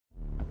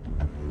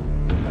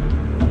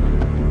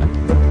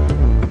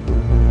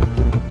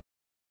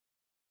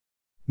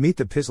Meet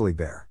the pizzly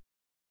bear.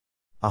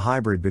 A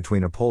hybrid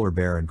between a polar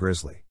bear and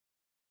grizzly.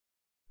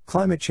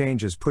 Climate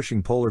change is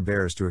pushing polar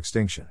bears to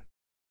extinction.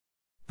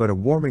 But a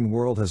warming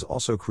world has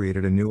also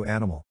created a new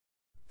animal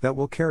that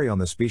will carry on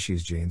the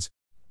species genes,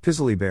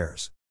 pizzly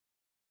bears.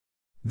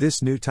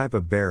 This new type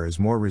of bear is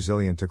more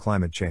resilient to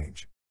climate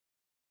change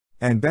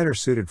and better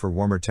suited for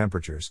warmer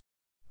temperatures.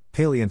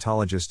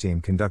 Paleontologist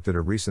team conducted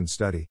a recent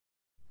study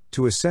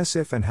to assess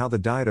if and how the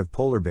diet of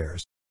polar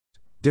bears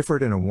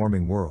differed in a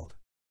warming world.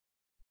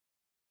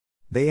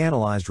 They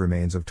analyzed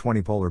remains of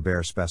 20 polar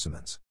bear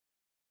specimens,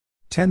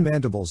 10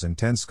 mandibles and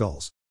 10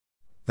 skulls,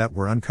 that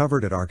were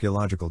uncovered at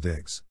archaeological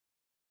digs.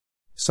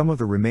 Some of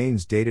the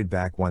remains dated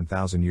back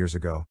 1,000 years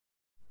ago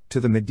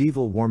to the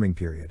medieval warming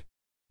period,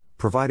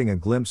 providing a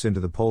glimpse into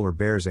the polar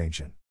bear's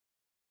ancient.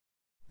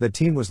 The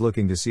team was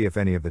looking to see if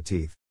any of the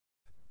teeth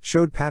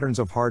showed patterns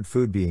of hard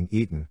food being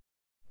eaten,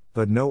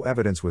 but no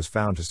evidence was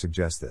found to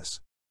suggest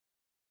this.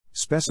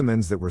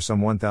 Specimens that were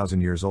some 1,000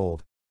 years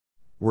old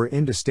were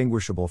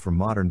indistinguishable from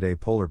modern-day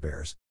polar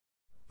bears,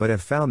 but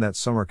have found that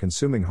some are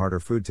consuming harder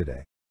food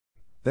today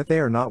that they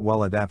are not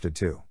well adapted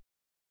to.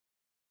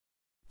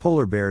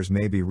 Polar bears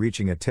may be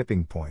reaching a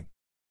tipping point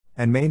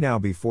and may now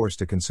be forced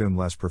to consume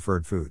less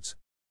preferred foods.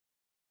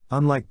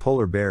 Unlike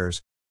polar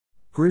bears,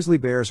 grizzly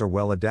bears are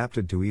well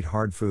adapted to eat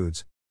hard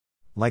foods,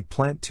 like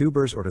plant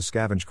tubers, or to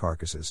scavenge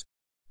carcasses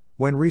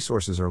when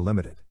resources are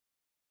limited.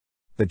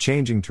 The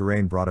changing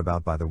terrain brought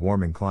about by the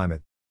warming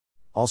climate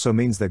also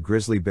means that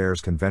grizzly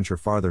bears can venture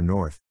farther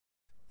north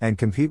and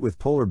compete with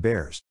polar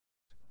bears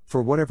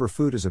for whatever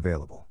food is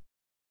available.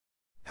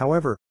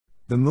 However,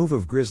 the move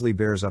of grizzly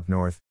bears up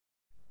north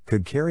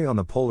could carry on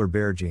the polar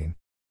bear gene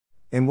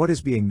in what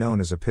is being known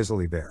as a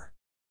pizzly bear.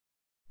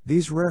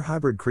 These rare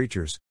hybrid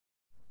creatures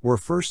were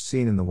first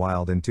seen in the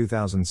wild in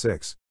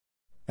 2006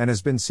 and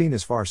has been seen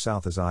as far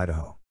south as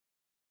Idaho.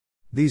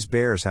 These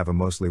bears have a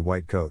mostly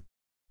white coat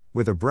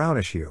with a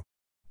brownish hue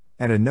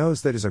and a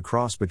nose that is a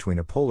cross between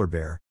a polar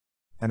bear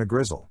and a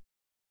grizzle.